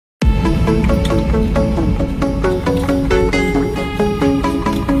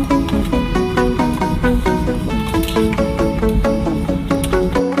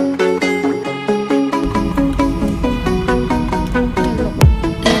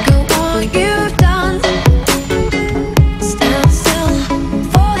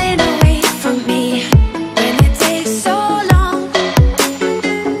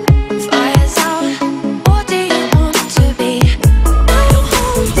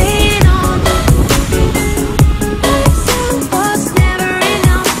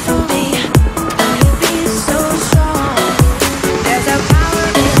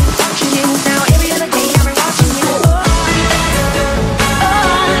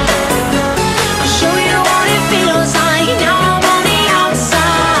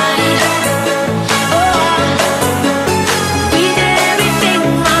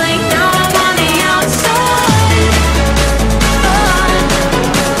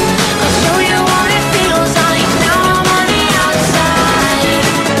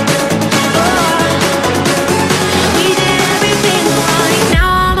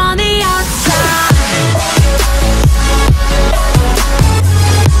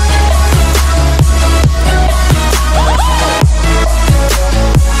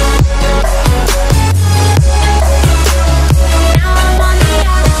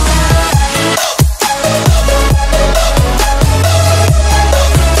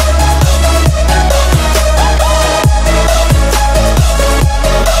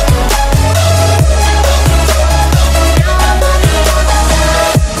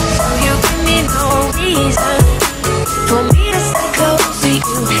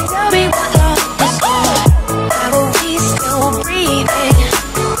Tell me what love is for. Why are we still breathing?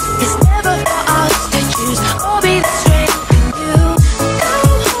 It's never for us to choose or be the strength in you.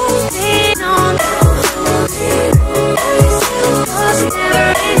 I'm holding on, cause never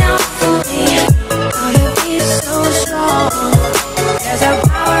enough for me. Gotta be so strong. There's a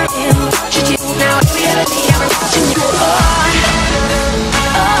power in watching you. Now every other day I'm watching you on.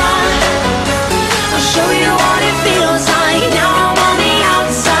 I'll show you what it feels like. Now I'm on the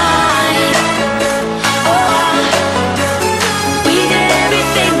outside. We did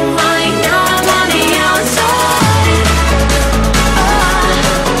everything right. Now I'm on the outside.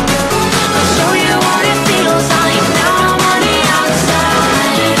 I'll show you what it feels like. Now I'm on the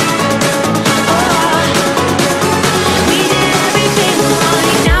outside. We did everything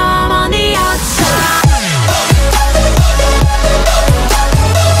right. Now I'm on the outside.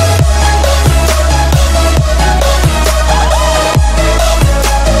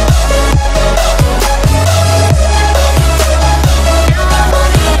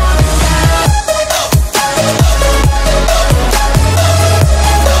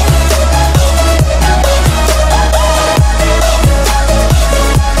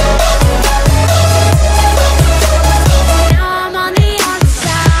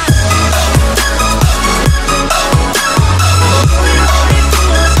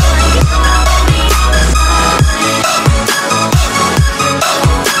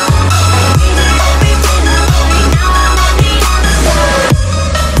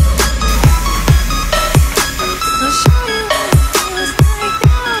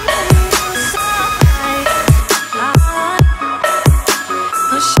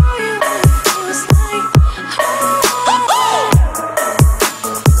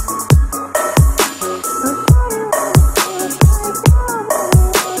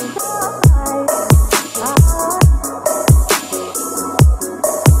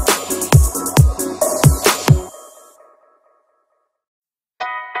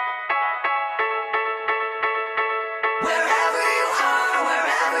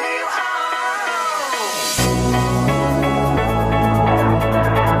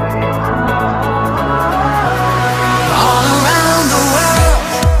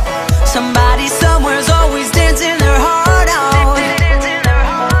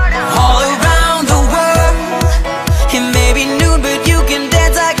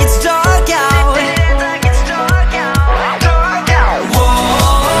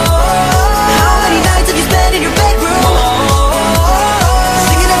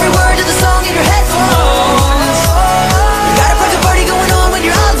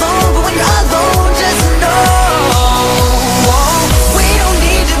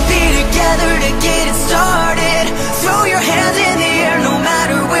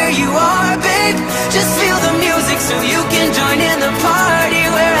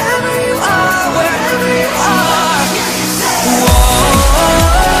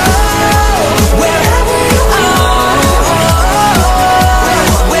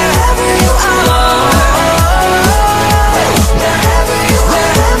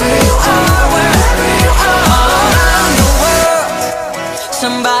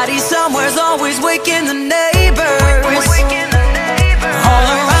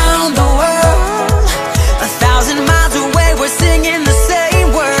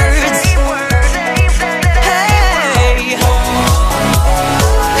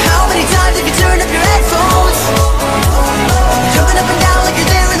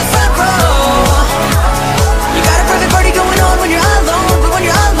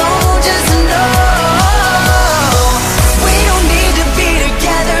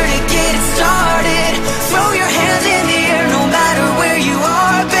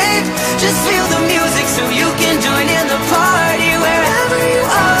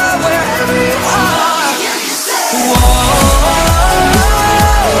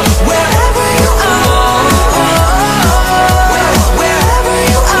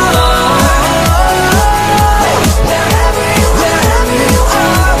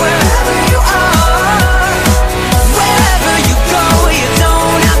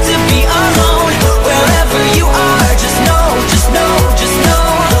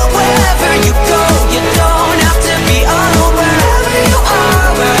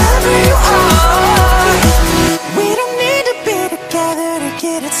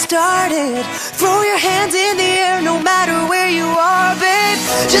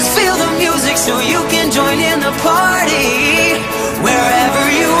 Wherever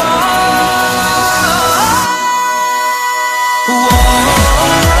you are,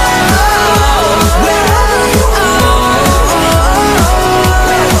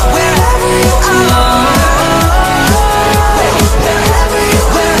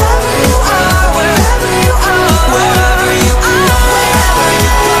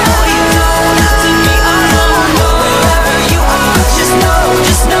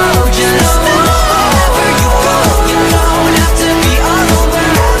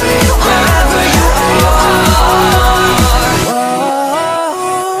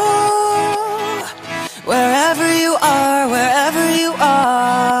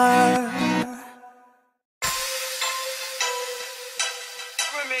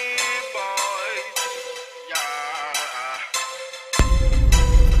 with me, boys. Yeah.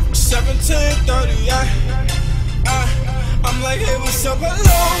 17:30, I'm like, hey, what's up,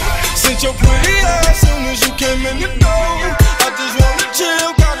 hello? Since your pretty ass soon as you came in the door. I just wanna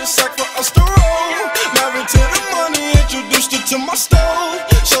chill, got a sack for us to roll. Married to the money, introduced her to my stove.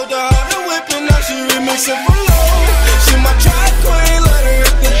 Showed her how to whip and now she remixing for low. She my track queen, let her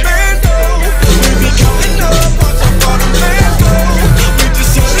hit the bando. We be counting up, watch how far the man go. We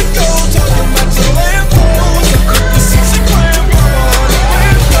just hit the go, talking about the Lambos. The 60 grand, mama on the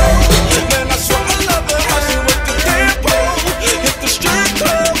window. Man, I swear I love her, how she with the tempo. Hit the strip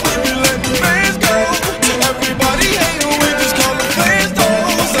club, we be letting the fans go. Everybody hate her, we just call them fans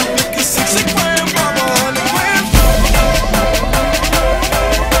those. I think it's 60 grand, mama on the window.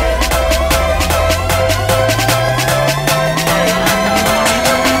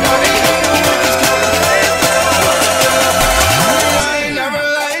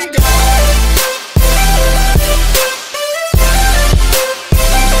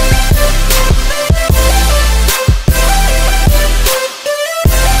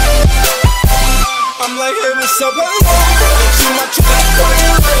 I'm like, hey, what's up, hello? She my track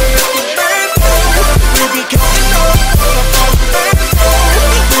queen, let her hit the bando. We be counting up, all up on the bando.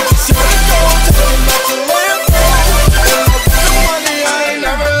 We just hit the go, talking about the Lambo. And I got the money, I ain't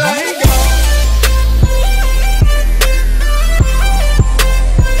never letting go.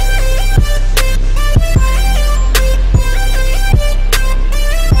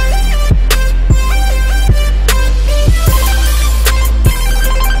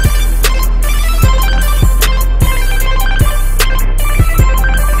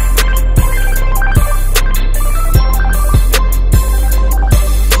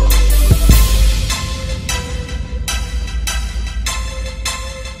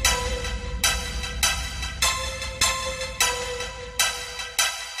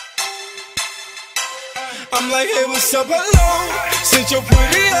 I'm like, hey, what's up, hello? Since your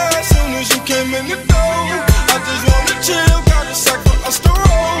pretty ass soon as you came in the door. I just wanna chill, got a sack for us to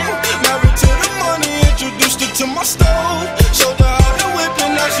roll. Married to the money, introduced her to my stove.